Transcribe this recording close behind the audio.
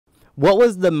What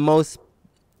was the most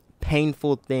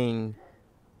painful thing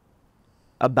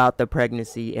about the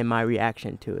pregnancy and my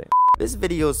reaction to it? This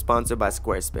video is sponsored by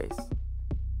Squarespace.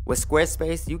 With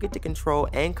Squarespace, you get to control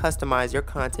and customize your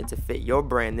content to fit your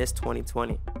brand this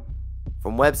 2020.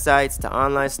 From websites to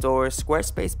online stores,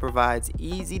 Squarespace provides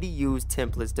easy-to-use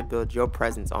templates to build your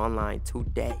presence online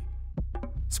today.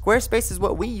 Squarespace is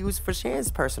what we use for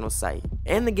Shan's personal site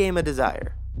and the Game of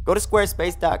Desire. Go to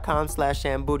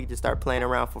squarespace.com/ShanBooty to start playing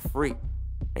around for free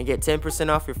and get 10%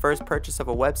 off your first purchase of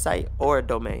a website or a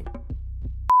domain.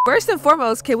 First and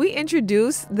foremost, can we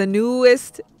introduce the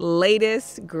newest,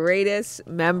 latest, greatest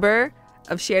member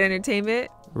of Shared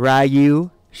Entertainment? Ryu,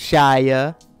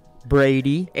 Shia,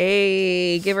 Brady.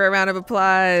 Hey, give her a round of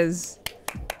applause.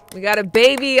 We got a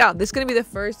baby out. This is going to be the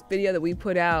first video that we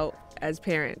put out as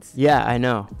parents. Yeah, I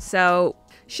know. So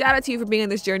shout out to you for being on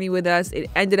this journey with us. It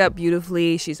ended up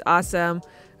beautifully. She's awesome.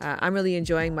 I'm really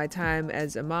enjoying my time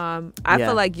as a mom. I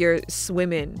feel like you're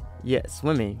swimming. Yeah,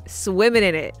 swimming. Swimming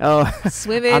in it. Oh,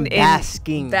 swimming I'm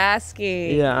basking.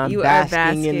 Basking. Yeah, I'm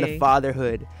basking in the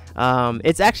fatherhood.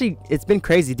 It's been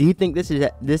crazy. Do you think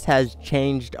this has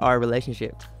changed our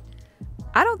relationship?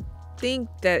 I don't think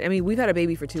that. I mean, we've had a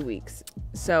baby for 2 weeks.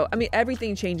 So, I mean,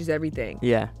 everything changes everything.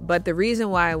 Yeah. But the reason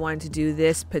why I wanted to do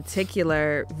this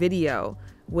particular video,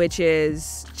 which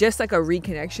is just like a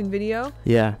reconnection video,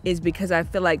 is because I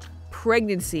feel like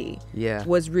pregnancy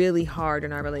was really hard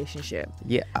in our relationship.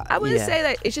 Yeah. I wouldn't say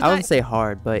that it's just I wouldn't say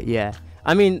hard, but yeah.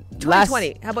 I mean,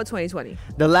 2020. How about 2020?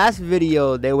 The last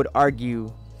video, they would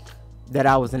argue that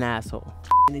I was an asshole.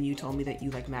 And then you told me that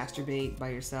you like masturbate by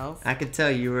yourself. I could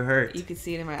tell you were hurt. You could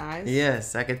see it in my eyes?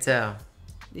 Yes, I could tell.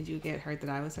 Did you get hurt that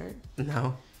I was hurt?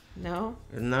 No. No?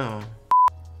 No.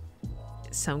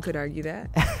 Some could argue that.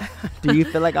 Do you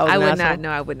feel like I was an asshole? No,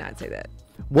 I would not say that.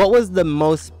 What was the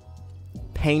most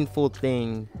painful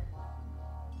thing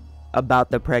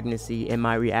about the pregnancy and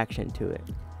my reaction to it?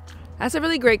 That's a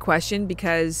really great question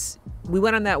because we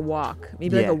went on that walk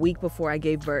maybe like a week before I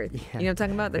gave birth. You know what I'm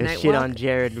talking about? The night shit walk? On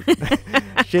Jared.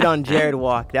 Shit on Jared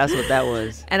walk. That's what that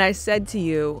was. And I said to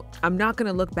you, I'm not going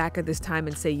to look back at this time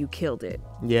and say you killed it.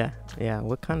 Yeah. Yeah.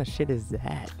 What kind of shit is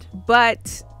that?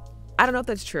 But I don't know if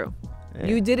that's true. Yeah.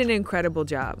 You did an incredible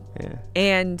job.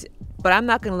 Yeah. But I'm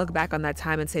not going to look back on that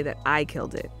time and say that I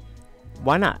killed it.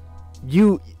 Why not?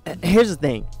 Here's the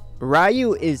thing.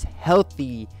 Ryu is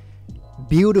healthy,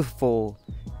 beautiful,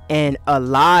 and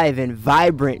alive and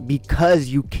vibrant because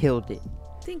you killed it.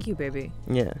 Thank you, baby.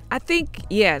 Yeah. I think,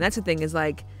 that's the thing is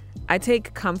like, I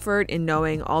take comfort in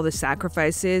knowing all the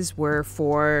sacrifices were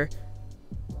for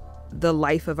the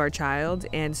life of our child.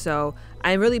 And so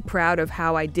I'm really proud of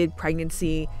how I did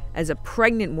pregnancy as a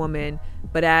pregnant woman,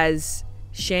 but as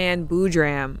Shan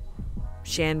Boodram,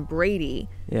 Shan Brady,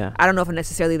 I don't know if I'm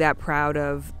necessarily that proud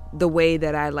of the way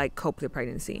that I like coped with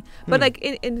pregnancy, but like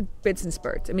in bits and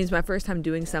spurts. I mean, it's my first time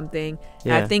doing something.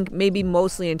 I think maybe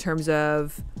mostly in terms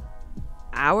of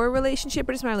our relationship,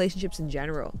 but just my relationships in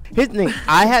general. Here's the thing.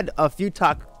 I had a few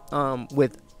talk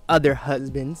with other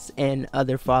husbands and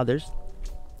other fathers,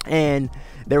 and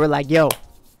they were like, yo,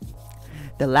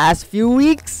 the last few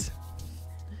weeks,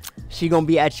 she gonna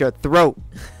be at your throat.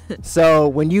 So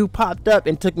when you popped up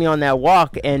and took me on that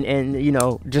walk and you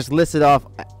know, just listed off,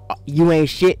 you ain't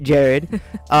shit, Jared.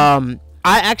 I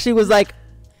actually was like,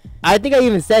 I think I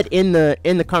even said in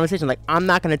the conversation, like, I'm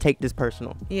not gonna take this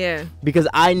personal. Yeah. Because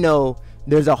I know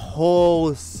there's a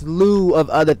whole slew of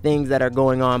other things that are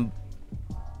going on,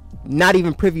 not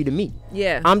even privy to me.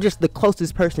 Yeah. I'm just the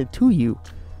closest person to you,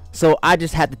 so I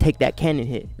just had to take that cannon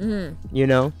hit. You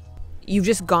know. You've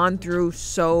just gone through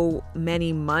so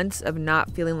many months of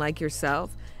not feeling like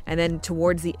yourself, and then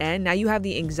towards the end, now you have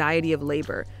the anxiety of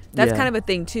labor. That's kind of a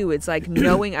thing too. It's like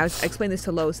knowing, I explained this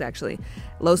to Los actually.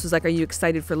 Los was like, are you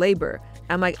excited for labor?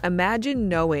 I'm like, imagine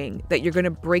knowing that you're going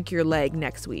to break your leg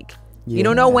next week. You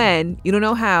don't know when, you don't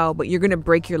know how, but you're going to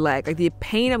break your leg. Like the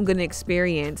pain I'm going to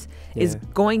experience is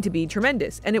going to be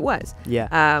tremendous. And it was. Yeah.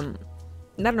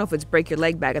 I don't know if it's break your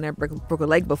leg back. I never broke a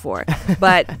leg before,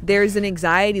 but there's an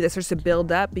anxiety that starts to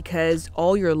build up because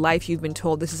all your life you've been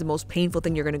told this is the most painful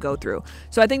thing you're going to go through.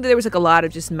 So I think that there was like a lot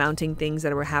of just mounting things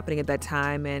that were happening at that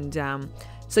time. And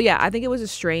so yeah, I think it was a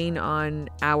strain on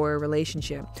our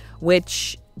relationship,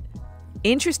 which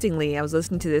interestingly, I was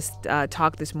listening to this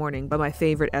talk this morning by my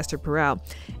favorite Esther Perel,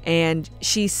 and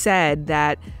she said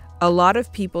that a lot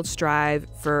of people strive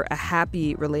for a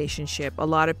happy relationship. A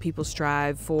lot of people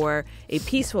strive for a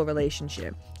peaceful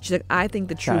relationship. She's like, I think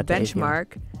the true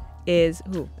benchmark is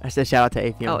who? I said shout out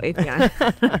to Afion. Oh,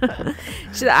 Afion.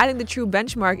 She said, I think the true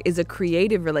benchmark is a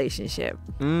creative relationship.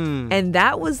 And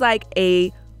that was like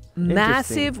a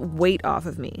massive weight off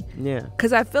of me. Yeah.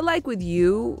 Because I feel like with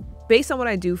you, based on what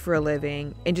I do for a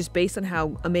living and just based on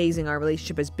how amazing our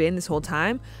relationship has been this whole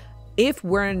time, if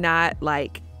we're not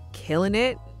like killing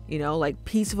it, you know, like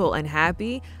peaceful and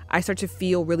happy, I start to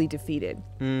feel really defeated.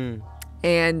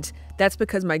 And that's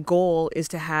because my goal is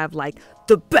to have like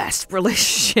the best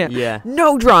relationship. Yeah.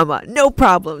 No drama, no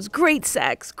problems, great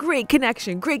sex, great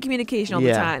connection, great communication all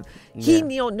the time. He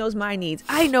knows my needs.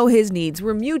 I know his needs.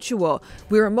 We're mutual.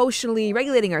 We're emotionally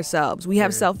regulating ourselves. We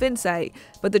have self-insight.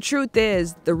 But the truth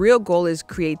is, the real goal is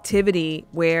creativity,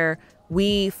 where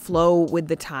we flow with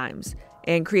the times.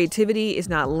 And creativity is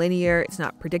not linear. It's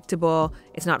not predictable.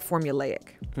 It's not formulaic.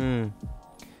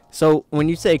 So when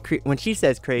you say when she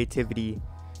says creativity,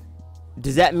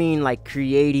 does that mean like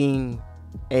creating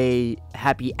a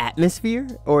happy atmosphere,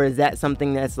 or is that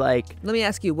something that's like? Let me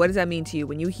ask you, what does that mean to you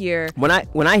when you hear? When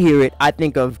I hear it, I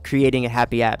think of creating a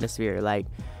happy atmosphere, like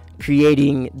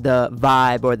creating the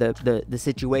vibe or the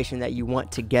situation that you want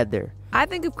together. I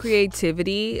think of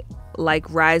creativity like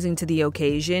rising to the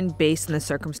occasion based on the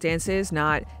circumstances,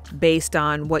 not based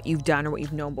on what you've done or what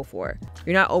you've known before.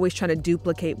 You're not always trying to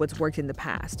duplicate what's worked in the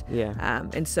past.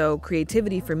 And so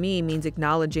creativity for me means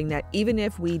acknowledging that even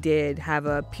if we did have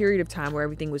a period of time where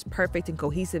everything was perfect and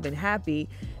cohesive and happy,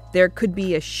 there could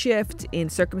be a shift in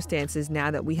circumstances now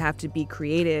that we have to be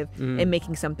creative in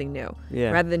making something new,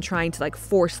 rather than trying to like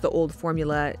force the old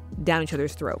formula down each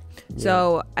other's throat.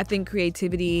 So I think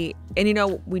creativity, and you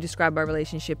know, we describe our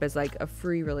relationship as like a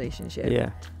free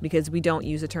relationship, because we don't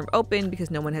use the term open because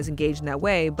no one has engaged in that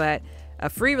way. But a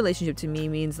free relationship to me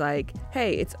means like,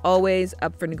 hey, it's always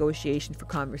up for negotiation, for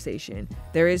conversation.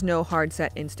 There is no hard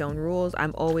set in stone rules.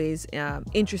 I'm always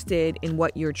interested in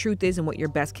what your truth is and what your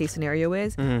best case scenario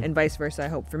is, and vice versa, I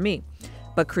hope, for me.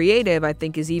 But creative, I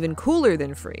think, is even cooler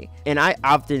than free. And I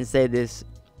often say this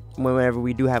whenever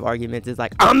we do have arguments. It's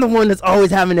like, I'm the one that's always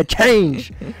having to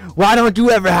change. Why don't you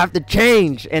ever have to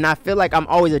change? And I feel like I'm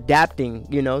always adapting,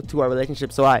 you know, to our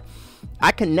relationship. So I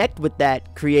connect with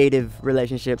that creative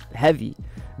relationship heavy,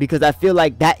 because I feel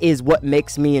like that is what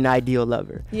makes me an ideal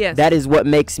lover. Yes. That is what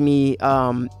makes me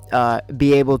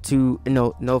be able to,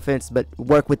 no offense, but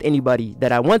work with anybody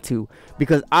that I want to,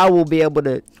 because I will be able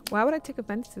to. Why would I take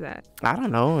offense to that? I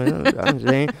don't know. I'm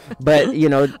saying, but you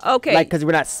know, okay, like, because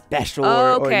we're not special.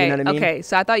 Or you know what I mean? Okay,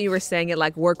 so I thought you were saying it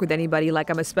like work with anybody, like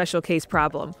I'm a special case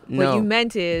problem. No. What you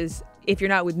meant is, if you're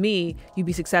not with me, you'd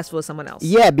be successful with someone else.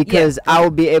 Yeah, because I will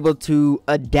be able to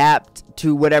adapt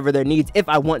to whatever their needs if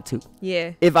I want to.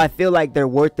 Yeah. If I feel like they're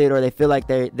worth it, or they feel like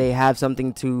they have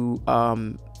something to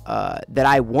that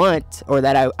I want, or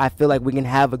that I feel like we can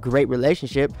have a great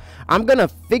relationship, I'm gonna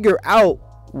figure out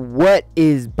what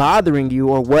is bothering you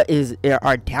or what is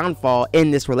our downfall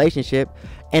in this relationship,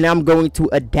 and I'm going to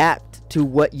adapt to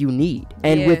what you need.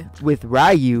 And with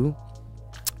Ryu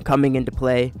coming into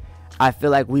play, I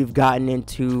feel like we've gotten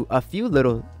into a few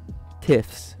little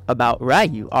tiffs about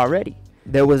Ryu already.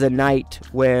 There was a night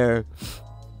where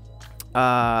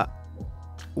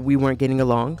we weren't getting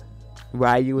along.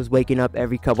 Ryu was waking up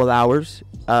every couple hours,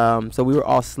 so we were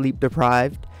all sleep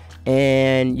deprived.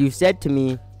 And you said to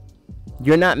me,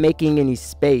 you're not making any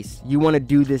space. You want to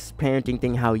do this parenting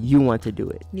thing how you want to do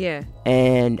it. Yeah.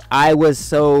 And I was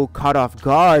so caught off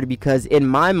guard, because in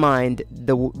my mind,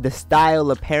 the style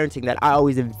of parenting that I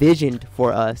always envisioned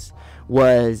for us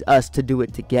was us to do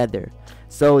it together.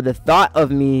 So the thought of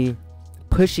me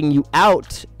pushing you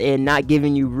out and not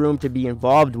giving you room to be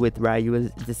involved with Ryu,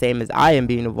 is the same as I am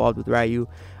being involved with Ryu,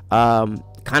 kind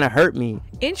of hurt me.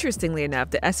 Interestingly enough,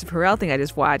 the Esther Perel thing I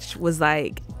just watched was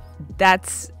like,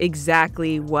 that's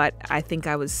exactly what I think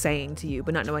I was saying to you,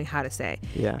 but not knowing how to say.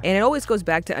 Yeah. And it always goes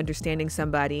back to understanding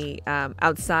somebody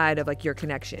outside of like your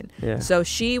connection. Yeah. So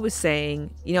she was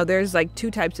saying, you know, there's like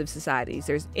two types of societies.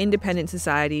 There's independent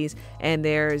societies and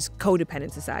there's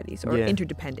codependent societies, or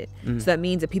interdependent. So that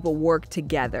means that people work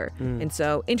together. And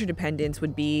so interdependence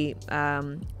would be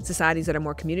societies that are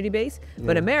more community based,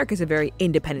 but America's a very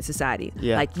independent society.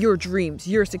 Like your dreams,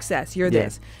 your success, your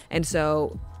this. And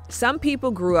so some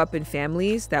people grew up in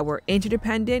families that were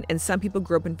interdependent, and some people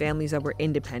grew up in families that were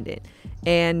independent.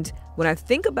 And when I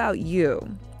think about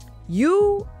you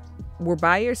were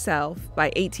by yourself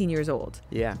by 18 years old.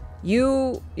 Yeah.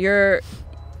 You're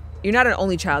not an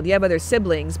only child. You have other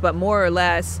siblings, but more or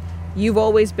less, you've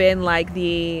always been like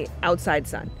the outside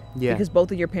son. Yeah. Because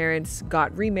both of your parents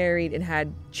got remarried and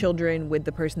had children with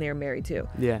the person they were married to.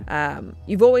 Yeah.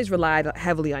 You've always relied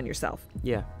heavily on yourself.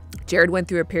 Yeah. Jared went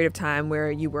through a period of time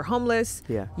where you were homeless.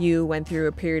 Yeah. You went through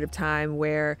a period of time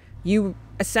where you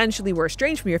essentially were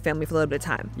estranged from your family for a little bit of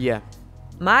time. Yeah.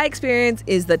 My experience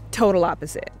is the total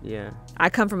opposite. Yeah. I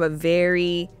come from a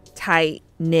very tight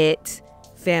knit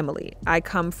family. I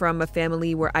come from a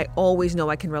family where I always know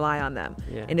I can rely on them.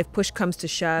 Yeah. And if push comes to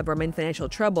shove or I'm in financial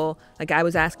trouble, like I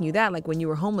was asking you that, like when you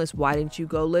were homeless, why didn't you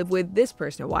go live with this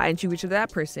person? Or why didn't you reach to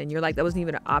that person? You're like, that wasn't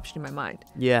even an option in my mind.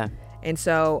 Yeah. And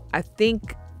so I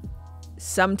think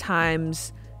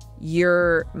sometimes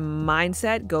your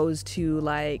mindset goes to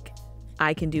like,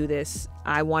 I can do this.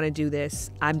 I want to do this.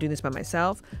 I'm doing this by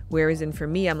myself. Whereas for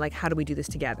me, I'm like, how do we do this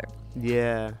together?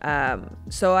 Yeah.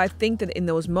 So I think that in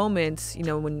those moments, you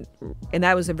know, and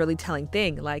that was a really telling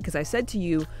thing, like, because I said to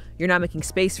you, you're not making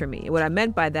space for me. What I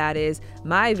meant by that is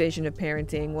my vision of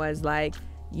parenting was like,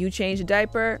 you change a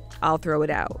diaper, I'll throw it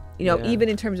out. You know, even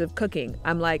in terms of cooking,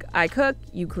 I'm like, I cook,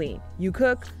 you clean. You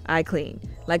cook, I clean.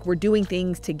 Like we're doing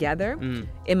things together.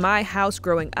 In my house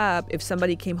growing up, if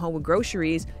somebody came home with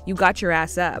groceries, you got your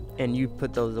ass up. And you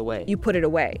put those away. You put it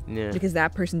away. Yeah. Because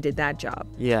that person did that job.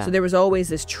 Yeah. So there was always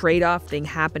this trade-off thing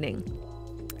happening.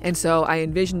 And so I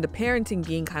envisioned the parenting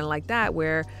being kind of like that,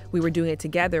 where we were doing it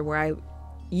together, where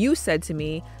you said to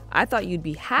me, I thought you'd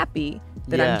be happy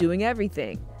that I'm doing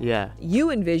everything. Yeah.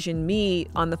 You envisioned me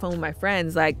on the phone with my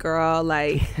friends, like, girl,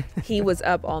 like, he was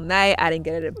up all night. I didn't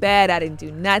get out of bed. I didn't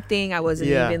do nothing. I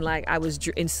wasn't even like, I was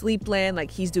in sleepland. Like,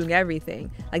 he's doing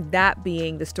everything. Like, that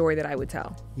being the story that I would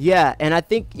tell. Yeah. And I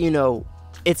think, you know,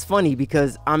 it's funny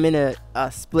because I'm in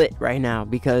a split right now,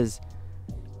 because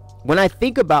when I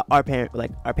think about our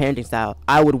parenting style,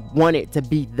 I would want it to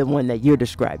be the one that you're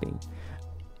describing.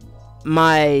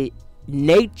 My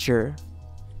nature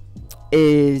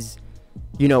is,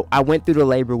 you know, I went through the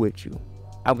labor with you.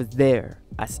 I was there.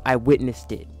 I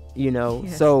witnessed it, you know.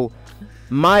 Yes. So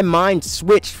my mind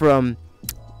switched from,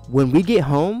 when we get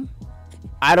home,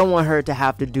 I don't want her to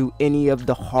have to do any of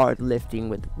the hard lifting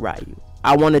with Ryu.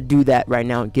 I want to do that right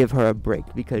now and give her a break,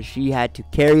 because she had to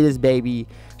carry this baby.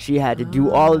 She had to do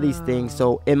all of these things.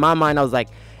 So in my mind, I was like,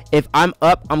 if I'm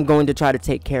up, I'm going to try to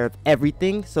take care of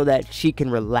everything so that she can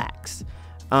relax.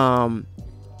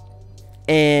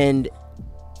 And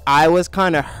I was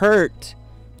kind of hurt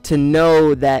to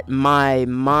know that my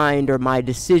mind or my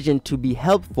decision to be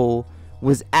helpful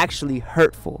was actually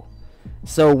hurtful.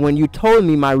 So when you told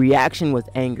me, my reaction was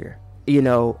anger. You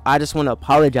know, I just want to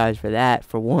apologize for that,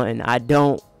 for one. I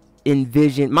don't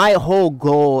envision, my whole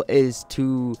goal is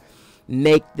to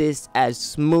make this as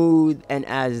smooth and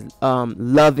as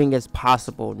loving as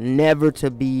possible, never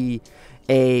to be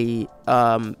a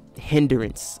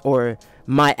hindrance or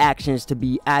my actions to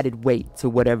be added weight to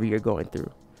whatever you're going through.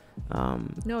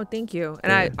 No, thank you.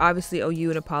 And I obviously owe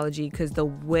you an apology, because the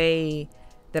way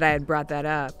that I had brought that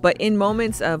up. But in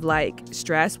moments of like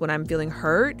stress, when I'm feeling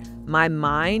hurt, my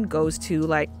mind goes to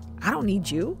like, I don't need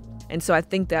you. And so I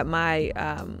think that my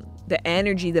the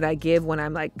energy that I give when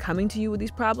I'm like coming to you with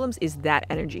these problems is that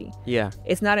energy. Yeah.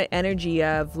 It's not an energy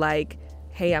of like,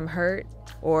 hey, I'm hurt,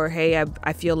 or hey,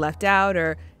 I feel left out,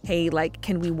 or hey, like,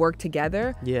 can we work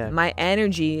together? Yeah. My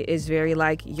energy is very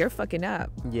like, you're fucking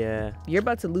up. Yeah. You're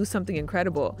about to lose something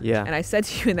incredible. Yeah. And I said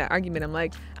to you in that argument, I'm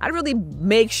like, I'd really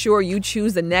make sure you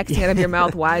choose the next thing out of your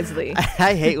mouth wisely.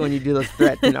 I hate when you do those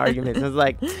threats and arguments. It's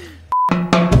like,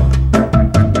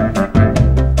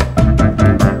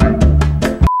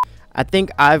 I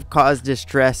think I've caused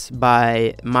distress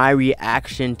by my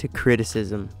reaction to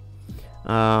criticism.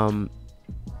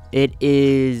 It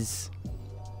is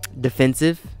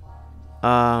defensive,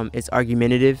 it's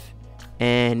argumentative,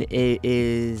 and it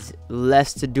is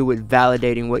less to do with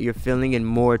validating what you're feeling and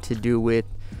more to do with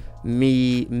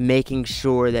me making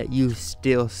sure that you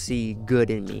still see good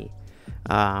in me.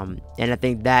 And I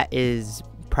think that is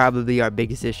probably our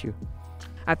biggest issue.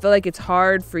 I feel like it's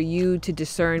hard for you to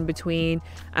discern between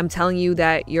I'm telling you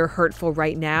that you're hurtful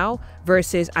right now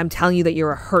versus I'm telling you that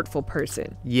you're a hurtful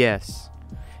person. Yes.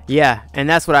 Yeah, and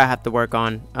that's what I have to work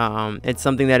on. It's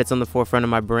something that it's on the forefront of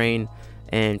my brain,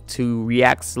 and to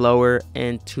react slower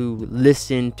and to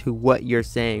listen to what you're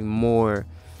saying more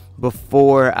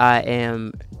before I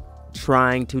am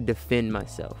trying to defend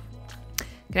myself.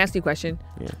 Can I ask you a question?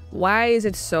 Yeah. Why is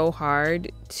it so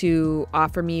hard to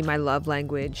offer me my love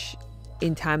language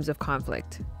in times of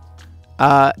conflict?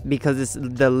 Because it's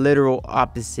the literal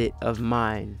opposite of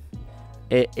mine.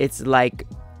 It's like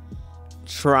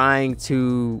trying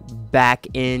to back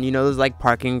in, you know, those like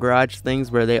parking garage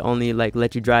things where they only like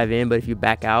let you drive in, but if you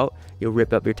back out, you'll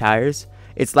rip up your tires.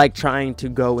 It's like trying to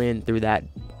go in through that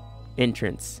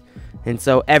entrance. And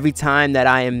so every time that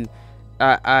I am,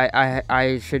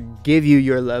 I should give you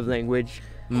your love language,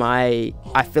 I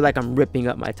feel like I'm ripping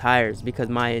up my tires because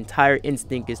my entire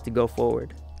instinct is to go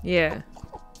forward. Yeah.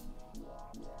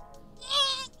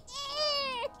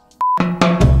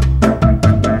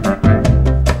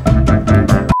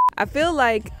 I feel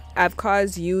like I've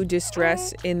caused you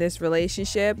distress in this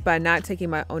relationship by not taking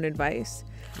my own advice.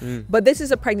 But this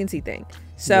is a pregnancy thing.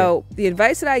 So the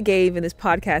advice that I gave in this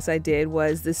podcast I did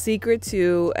was the secret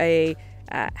to a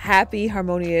happy,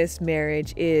 harmonious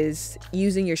marriage is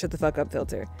using your shut the fuck up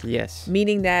filter. Yes.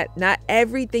 Meaning that not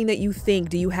everything that you think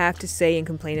do you have to say and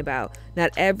complain about.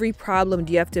 Not every problem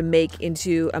do you have to make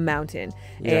into a mountain.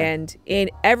 And in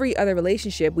every other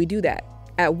relationship, we do that.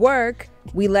 At work,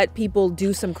 we let people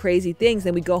do some crazy things,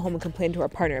 then we go home and complain to our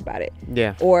partner about it.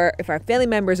 Yeah. Or if our family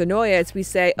members annoy us, we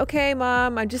say, okay,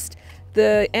 mom,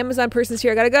 the Amazon person's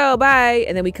here, I gotta go, bye.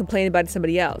 And then we complain about it to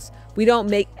somebody else. We don't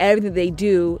make everything they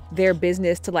do their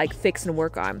business to like fix and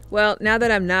work on. Well, now that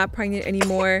I'm not pregnant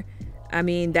anymore, I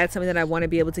mean, that's something that I want to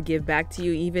be able to give back to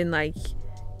you. Even like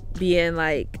being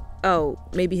like, oh,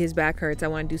 maybe his back hurts, I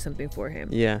want to do something for him.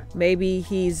 Yeah. Maybe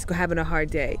he's having a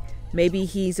hard day. Maybe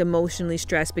he's emotionally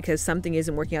stressed because something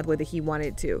isn't working out the way that he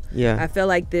wanted to. Yeah. I feel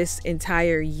like this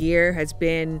entire year has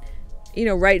been, you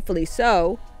know, rightfully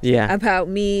so, about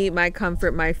me, my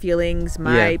comfort, my feelings,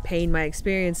 my pain, my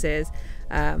experiences.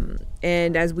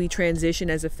 And as we transition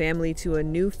as a family to a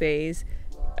new phase,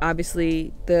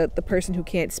 obviously the person who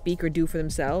can't speak or do for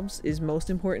themselves is most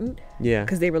important. Yeah.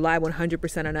 Because they rely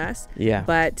 100% on us. Yeah.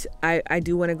 But I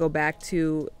do want to go back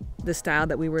to the style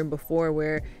that we were in before,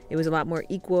 where it was a lot more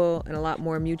equal and a lot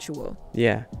more mutual.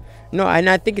 Yeah. No, and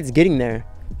I think it's getting there.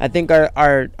 I think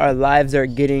our lives are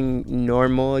getting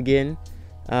normal again,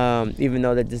 even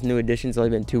though that this new edition's only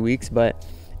been 2 weeks. But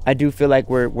I do feel like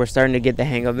we're starting to get the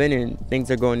hang of it, and things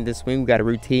are going to swing. We got a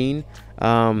routine,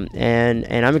 and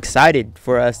I'm excited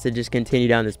for us to just continue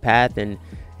down this path and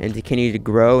to continue to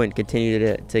grow and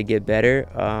continue to get better.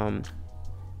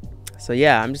 So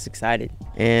yeah, I'm just excited,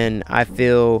 and I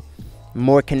feel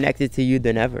more connected to you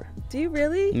than ever. Do you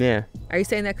really? Yeah. Are you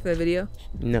saying that for the video?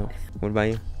 No. What about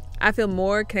you? I feel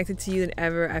more connected to you than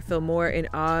ever. I feel more in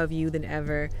awe of you than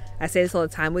ever. I say this all the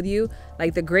time with you.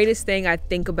 Like, the greatest thing I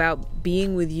think about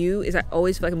being with you is I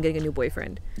always feel like I'm getting a new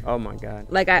boyfriend. Oh my God.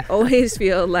 Like, I always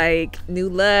feel like new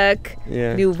look,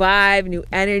 new vibe, new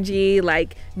energy,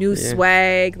 like new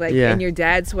swag. Like, and your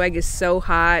dad's swag is so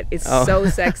hot. It's so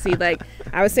sexy. Like,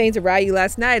 I was saying to Ryu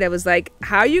last night, I was like,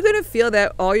 how are you going to feel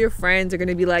that all your friends are going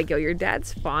to be like, yo, your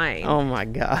dad's fine? Oh my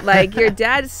God. Like, your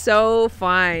dad's so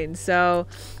fine. So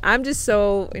I'm just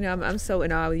so, you know, I'm so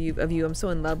in awe of you. I'm so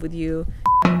in love with you.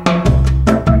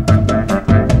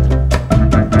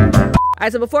 All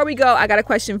right, so before we go, I got a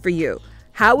question for you.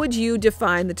 How would you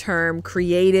define the term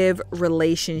creative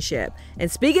relationship? And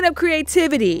speaking of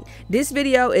creativity, this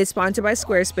video is sponsored by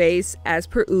Squarespace, as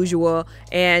per usual,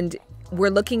 and we're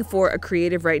looking for a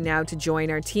creative right now to join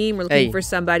our team. We're looking for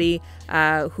somebody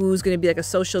who's going to be like a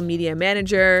social media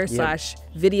manager slash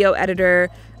video editor.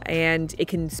 And it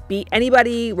can be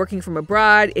anybody working from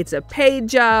abroad. It's a paid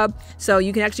job. So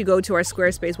you can actually go to our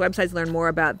Squarespace website to learn more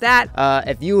about that.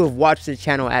 If you have watched the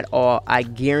channel at all, I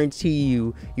guarantee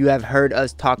you have heard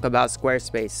us talk about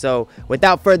Squarespace. So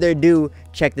without further ado,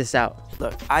 check this out.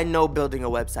 Look, I know building a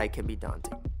website can be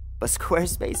daunting, but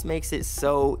Squarespace makes it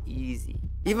so easy.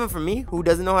 Even for me, who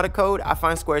doesn't know how to code, I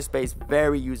find Squarespace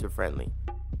very user-friendly.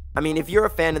 I mean, if you're a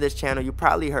fan of this channel, you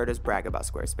probably heard us brag about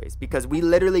Squarespace because we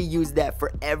literally use that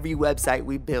for every website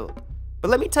we build. But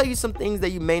let me tell you some things that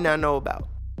you may not know about.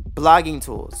 Blogging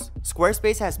tools.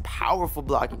 Squarespace has powerful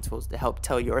blogging tools to help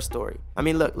tell your story. I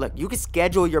mean, look, you can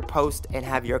schedule your post and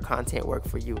have your content work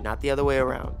for you, not the other way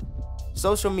around.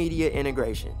 Social media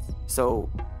integrations. So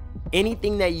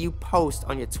anything that you post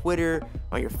on your Twitter,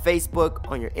 on your Facebook,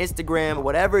 on your Instagram,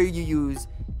 whatever you use,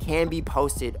 can be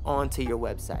posted onto your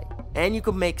website. And you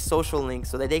can make social links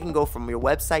so that they can go from your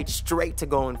website straight to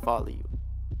go and follow you.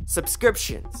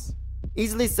 Subscriptions.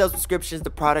 Easily sell subscriptions to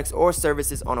products or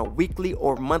services on a weekly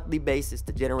or monthly basis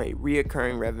to generate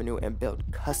reoccurring revenue and build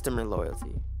customer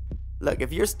loyalty. Look,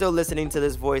 if you're still listening to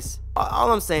this voice,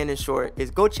 all I'm saying in short is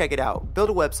go check it out,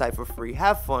 build a website for free,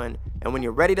 have fun, and when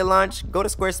you're ready to launch, go to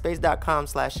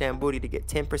squarespace.com/shambooty to get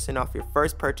 10% off your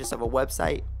first purchase of a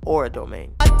website or a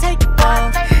domain.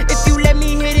 If you let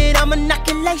me hit it, I'ma knock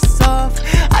your lace off.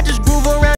 I just groove around.